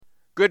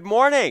Good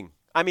morning.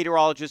 I'm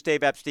meteorologist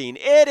Dave Epstein.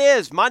 It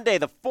is Monday,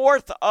 the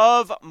 4th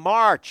of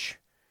March.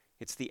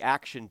 It's the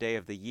action day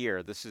of the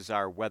year. This is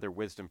our weather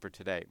wisdom for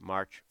today,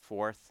 March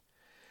 4th.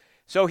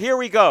 So here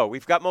we go.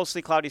 We've got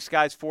mostly cloudy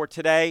skies for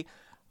today.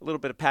 A little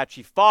bit of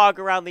patchy fog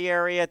around the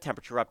area.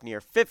 Temperature up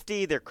near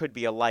 50. There could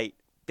be a light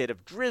bit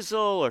of drizzle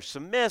or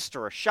some mist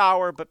or a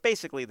shower, but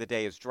basically the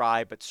day is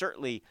dry, but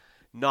certainly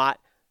not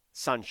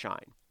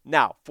sunshine.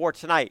 Now, for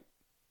tonight,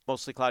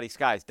 mostly cloudy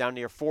skies down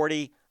near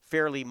 40.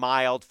 Fairly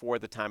mild for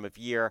the time of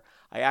year.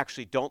 I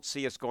actually don't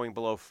see us going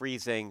below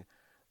freezing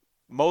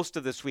most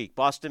of this week.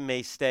 Boston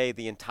may stay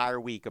the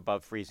entire week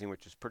above freezing,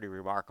 which is pretty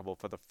remarkable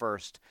for the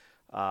first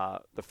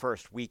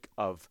week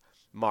of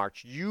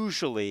March.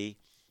 Usually,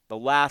 the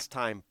last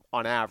time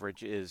on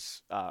average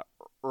is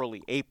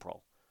early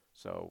April.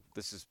 So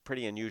this is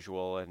pretty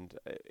unusual, and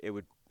it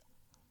would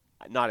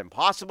not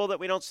impossible that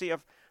we don't see a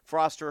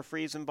frost or a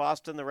freeze in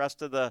Boston the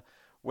rest of the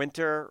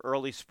winter,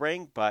 early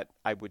spring, but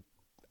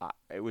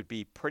it would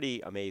be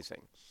pretty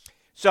amazing.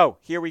 So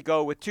here we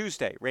go with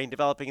Tuesday. Rain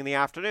developing in the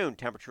afternoon.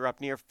 Temperature up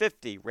near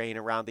 50. Rain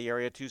around the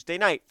area Tuesday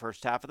night.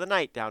 First half of the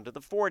night down to the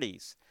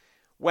 40s.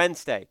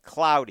 Wednesday,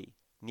 cloudy,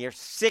 near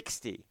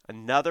 60.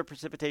 Another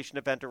precipitation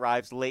event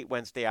arrives late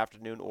Wednesday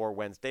afternoon or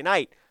Wednesday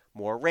night.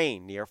 More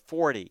rain, near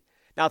 40.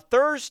 Now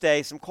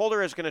Thursday, some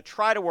colder is going to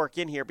try to work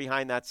in here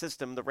behind that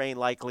system. The rain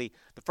likely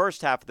the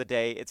first half of the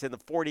day. It's in the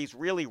 40s,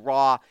 really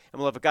raw, and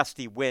we'll have a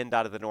gusty wind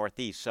out of the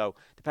northeast. So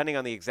depending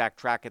on the exact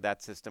track of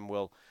that system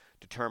will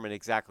determine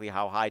exactly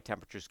how high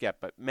temperatures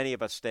get. But many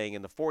of us staying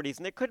in the 40s,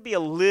 and there could be a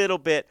little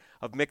bit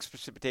of mixed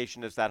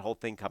precipitation as that whole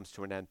thing comes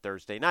to an end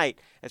Thursday night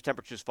as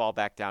temperatures fall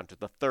back down to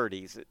the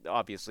 30s.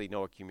 Obviously,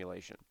 no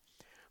accumulation.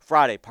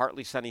 Friday,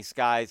 partly sunny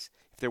skies.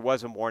 If there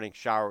was a morning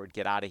shower, it would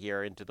get out of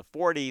here into the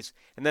 40s.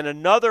 And then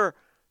another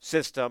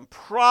system,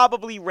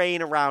 probably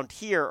rain around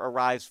here,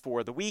 arrives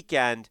for the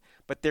weekend.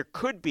 But there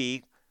could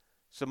be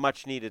some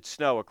much-needed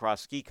snow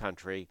across ski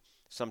country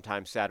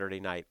sometime Saturday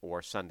night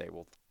or Sunday.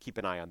 We'll keep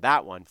an eye on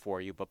that one for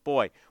you. But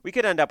boy, we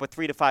could end up with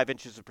 3 to 5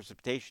 inches of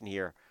precipitation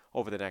here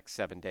over the next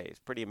 7 days.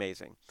 Pretty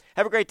amazing.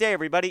 Have a great day,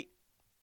 everybody.